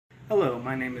Hello,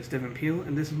 my name is Devin Peel,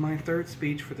 and this is my third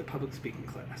speech for the public speaking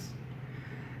class.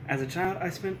 As a child, I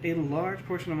spent a large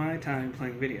portion of my time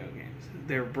playing video games.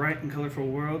 Their bright and colorful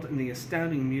world and the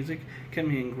astounding music kept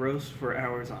me engrossed for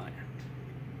hours on end.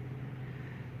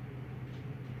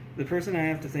 The person I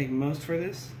have to thank most for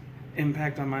this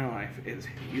impact on my life is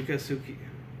Yuka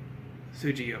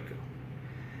Tsujiyoko.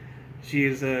 She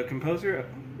is a composer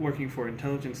working for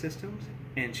Intelligent Systems,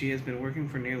 and she has been working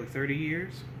for nearly 30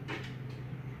 years.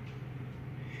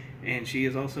 And she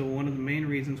is also one of the main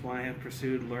reasons why I have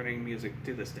pursued learning music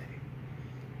to this day.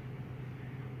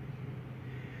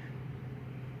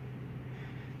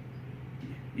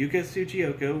 Yuka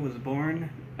Tsujiyoko was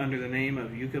born under the name of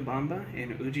Yuka Bamba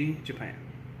in Uji, Japan.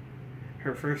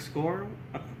 Her first score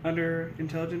under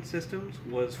Intelligent Systems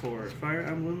was for Fire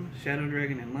Emblem, Shadow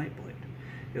Dragon, and Lightblade.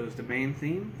 It was the main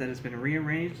theme that has been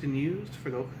rearranged and used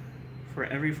for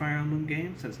every Fire Emblem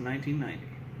game since 1990.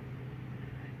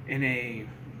 In a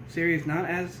series not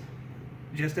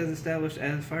just as established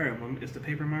as Fire Emblem is the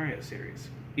Paper Mario series.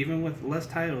 Even with less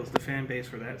titles, the fan base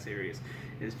for that series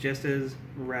is just as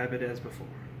rabid as before.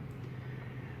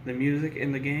 The music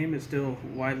in the game is still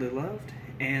widely loved,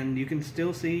 and you can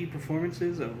still see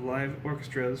performances of live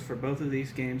orchestras for both of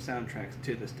these game soundtracks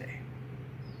to this day.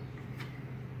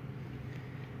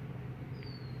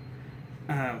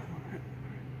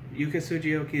 Yuka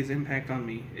Tsujiyoko's impact on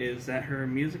me is that her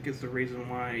music is the reason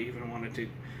why I even wanted to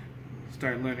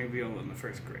start learning viola in the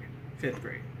fifth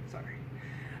grade.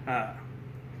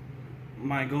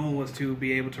 My goal was to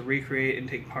be able to recreate and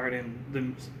take part in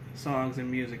the songs and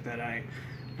music that I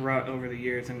brought over the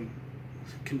years and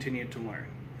continued to learn.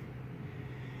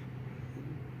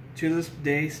 To this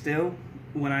day still,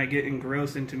 when I get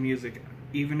engrossed into music,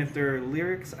 even if there are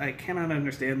lyrics, I cannot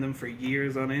understand them for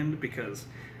years on end because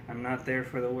I'm not there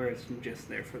for the words, I'm just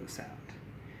there for the sound.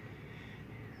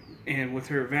 And with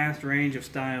her vast range of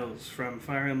styles, from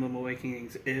Fire Emblem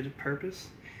Awakening's Id Purpose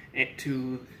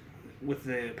with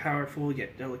the powerful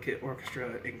yet delicate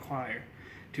orchestra and choir,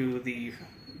 to the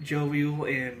jovial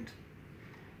and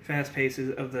fast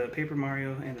paces of the Paper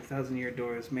Mario and the Thousand Year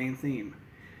Door's main theme,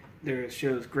 there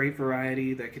shows great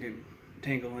variety that can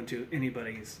entangle into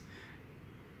anybody's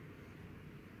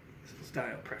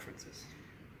style preferences.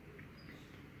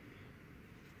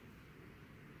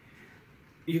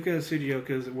 Yuka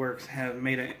Tsujiyoko's works have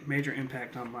made a major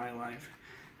impact on my life,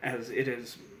 as it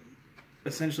is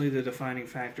essentially the defining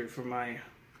factor for my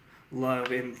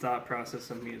love and thought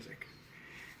process of music.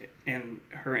 And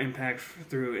her impact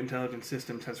through Intelligent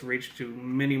Systems has reached to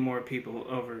many more people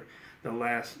over the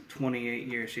last 28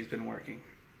 years she's been working.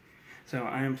 So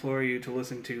I implore you to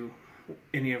listen to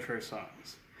any of her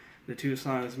songs. The two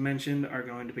songs mentioned are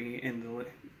going to be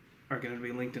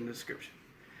linked in the description.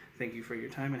 Thank you for your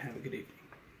time and have a good evening.